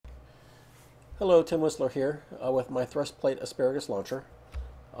Hello, Tim Whistler here with my thrust plate asparagus launcher.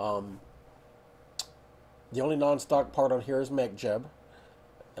 Um, the only non-stock part on here is mech jeb,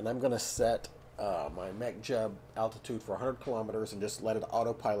 and I'm going to set my mech jeb altitude for 100 kilometers and just let it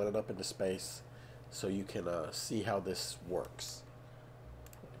autopilot it up into space so you can see how this works.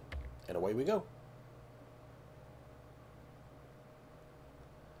 And away we go.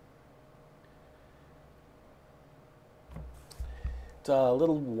 It's a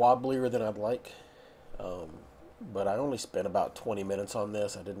little wobblier than I'd like, um, but I only spent about 20 minutes on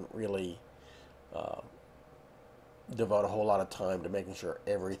this. I didn't really uh, devote a whole lot of time to making sure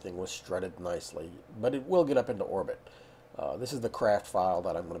everything was strutted nicely, but it will get up into orbit. This is the craft file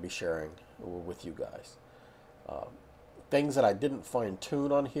that I'm going to be sharing with you guys. Uh, Things that I didn't fine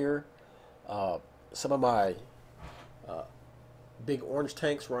tune on here, some of my big orange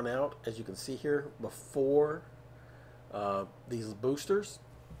tanks run out, as you can see here, before these boosters.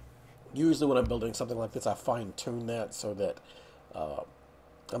 Usually when I'm building something like this, I fine tune that so that uh,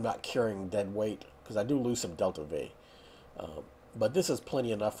 I'm not carrying dead weight, because I do lose some delta V. But this is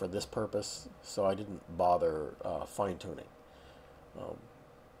plenty enough for this purpose, so I didn't bother fine tuning.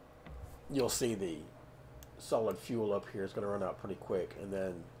 You'll see the solid fuel up here is going to run out pretty quick, and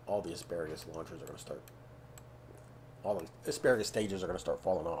then all the asparagus launchers are going to start, all the asparagus stages are going to start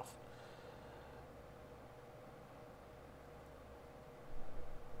falling off.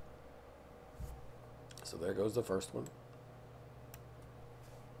 So there goes the first one.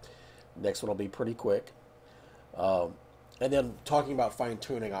 Next one will be pretty quick. And then talking about fine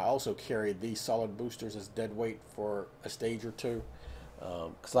tuning, I also carried these solid boosters as dead weight for a stage or two.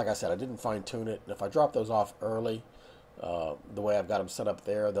 Because like I said, I didn't fine tune it. And if I drop those off early, the way I've got them set up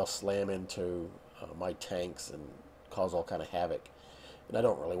there, they'll slam into my tanks and cause all kind of havoc. And I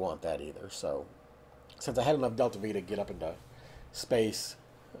don't really want that either. So since I had enough delta V to get up into space,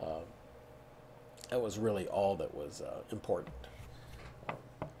 that was really all that was important.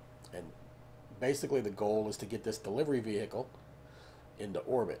 And basically the goal is to get this delivery vehicle into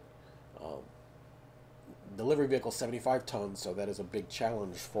orbit. Delivery vehicle 75 tons, so that is a big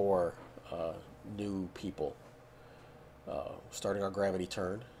challenge for new people. Starting our gravity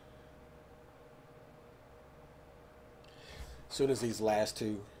turn. As soon as these last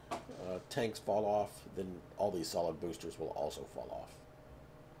two tanks fall off, then all these solid boosters will also fall off.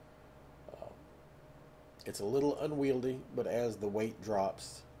 It's a little unwieldy, but as the weight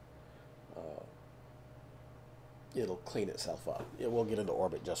drops, it'll clean itself up. It will get into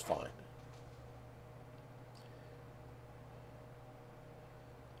orbit just fine.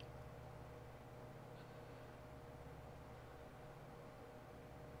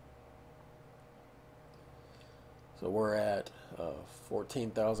 So we're at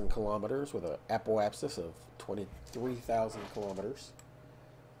 14,000 kilometers with an apoapsis of 23,000 kilometers.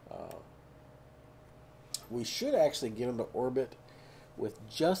 We should actually get into orbit with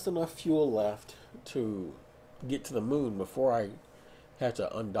just enough fuel left to get to the moon before I have to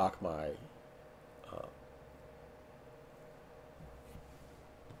undock my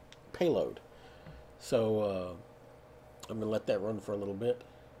payload. So I'm going to let that run for a little bit.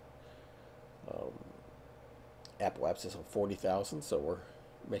 Apoapsis of 40,000, so we're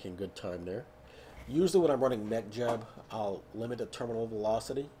making good time there. Usually when I'm running mech jeb, I'll limit the terminal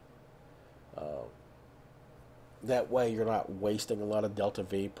velocity. That way you're not wasting a lot of delta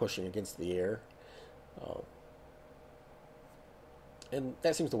V pushing against the air. And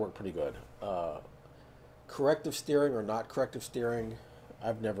that seems to work pretty good. Corrective steering or not corrective steering,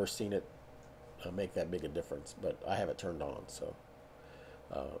 I've never seen it make that big a difference, but I have it turned on, so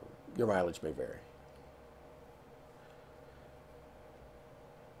your mileage may vary.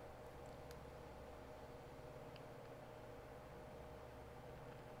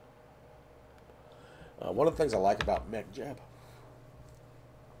 One of the things I like about mech jeb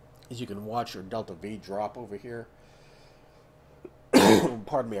is you can watch your delta V drop over here.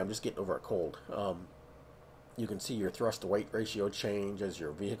 Pardon me, I'm just getting over a cold. You can see your thrust to weight ratio change as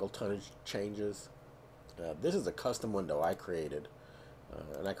your vehicle tonnage changes. This is a custom window I created,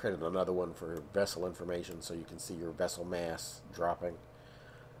 and I created another one for vessel information so you can see your vessel mass dropping,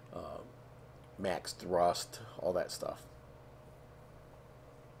 max thrust, all that stuff.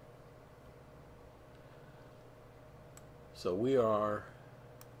 So we are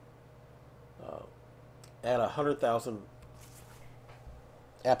at 100,000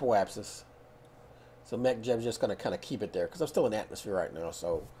 apoapsis. So mech jeb's just going to kind of keep it there because I'm still in atmosphere right now,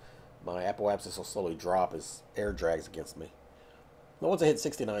 so my apoapsis will slowly drop as air drags against me. But once I hit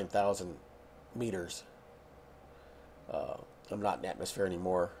 69,000 meters, I'm not in atmosphere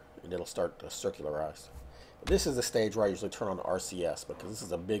anymore, and it'll start to circularize. This is the stage where I usually turn on RCS because this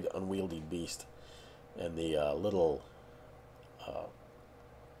is a big unwieldy beast, and the little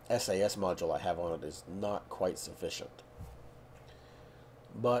SAS module I have on it is not quite sufficient.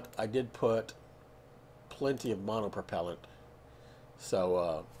 But I did put plenty of monopropellant,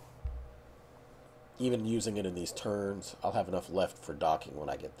 so even using it in these turns, I'll have enough left for docking when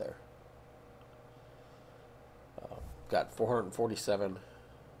I get there. Got 447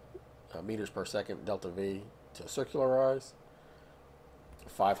 meters per second delta V to circularize,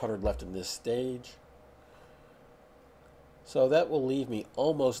 500 left in this stage. So that will leave me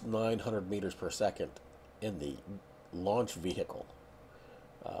almost 900 meters per second in the launch vehicle.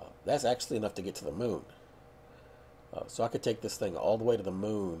 That's actually enough to get to the moon. So I could take this thing all the way to the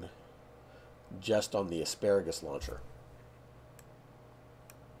moon just on the asparagus launcher.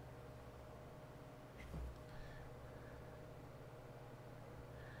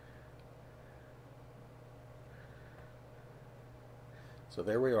 So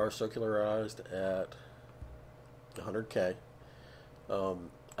there we are, circularized at 100K. I'm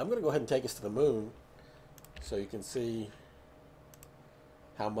going to go ahead and take us to the moon so you can see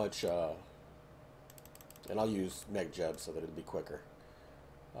how much, and I'll use MechJeb so that it'll be quicker.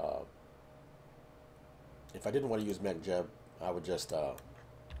 If I didn't want to use MechJeb, I would just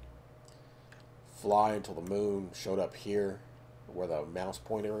fly until the moon showed up here where the mouse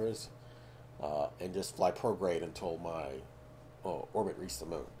pointer is, and just fly prograde until my orbit reached the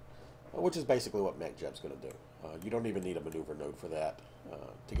moon, which is basically what MechJeb's going to do. You don't even need a maneuver node for that.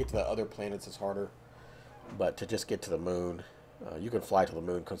 To get to the other planets is harder, but to just get to the moon, you can fly to the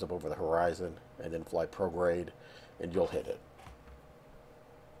moon, comes up over the horizon, and then fly prograde, and you'll hit it.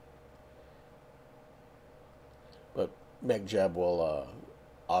 But MechJeb will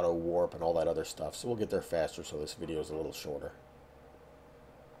auto warp and all that other stuff, so we'll get there faster, so this video is a little shorter.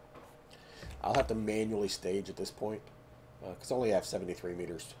 I'll have to manually stage at this point, because I only have 73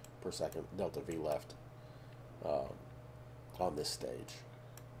 meters per second delta V left on this stage.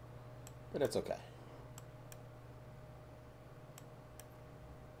 But it's okay.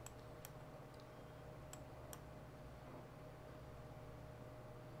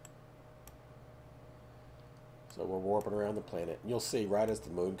 So we're warping around the planet. And you'll see right as the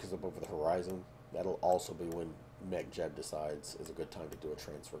moon comes up over the horizon, that'll also be when MechJeb decides is a good time to do a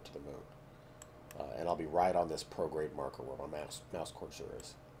transfer to the moon. And I'll be right on this prograde marker where my mouse cursor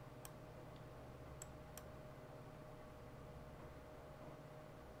is.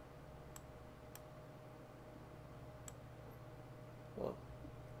 Well,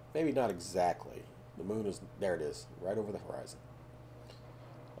 maybe not exactly. The moon is, there it is, right over the horizon.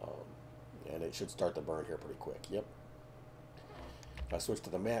 And it should start to burn here pretty quick. Yep. If I switch to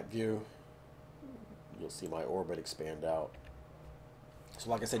the map view, you'll see my orbit expand out. So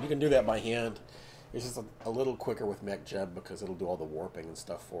like I said, you can do that by hand. It's just a little quicker with MechJeb because it'll do all the warping and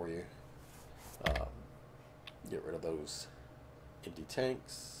stuff for you. Get rid of those empty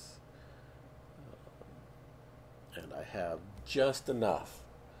tanks. And I have just enough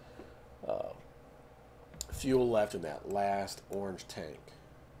fuel left in that last orange tank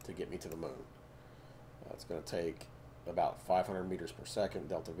to get me to the moon. It's going to take about 500 meters per second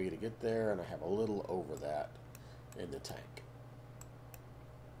delta V to get there, and I have a little over that in the tank.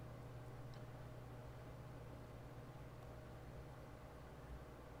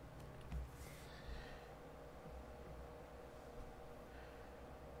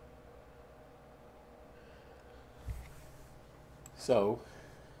 So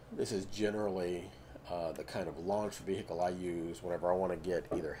this is generally the kind of launch vehicle I use whenever I want to get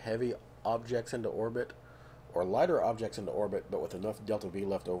either heavy objects into orbit or lighter objects into orbit, but with enough delta V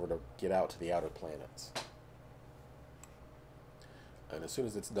left over to get out to the outer planets. And as soon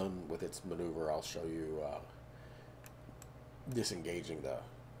as it's done with its maneuver, I'll show you disengaging the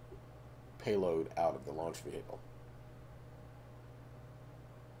payload out of the launch vehicle.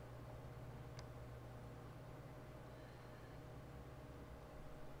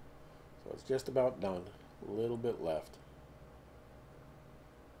 So it's just about done. A little bit left.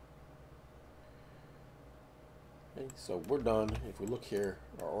 Okay, so we're done. If we look here,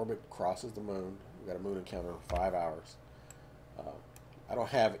 our orbit crosses the moon. We've got a moon encounter in 5 hours. I don't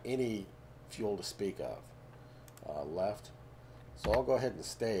have any fuel to speak of left, so I'll go ahead and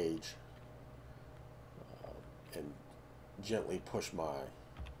stage and gently push my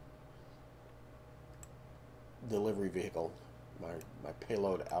delivery vehicle, my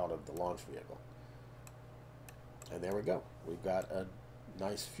payload out of the launch vehicle. And there we go. We've got a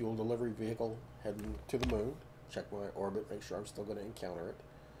nice fuel delivery vehicle heading to the moon. Check my orbit, make sure I'm still going to encounter it.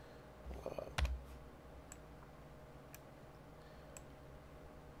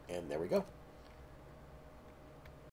 And there we go.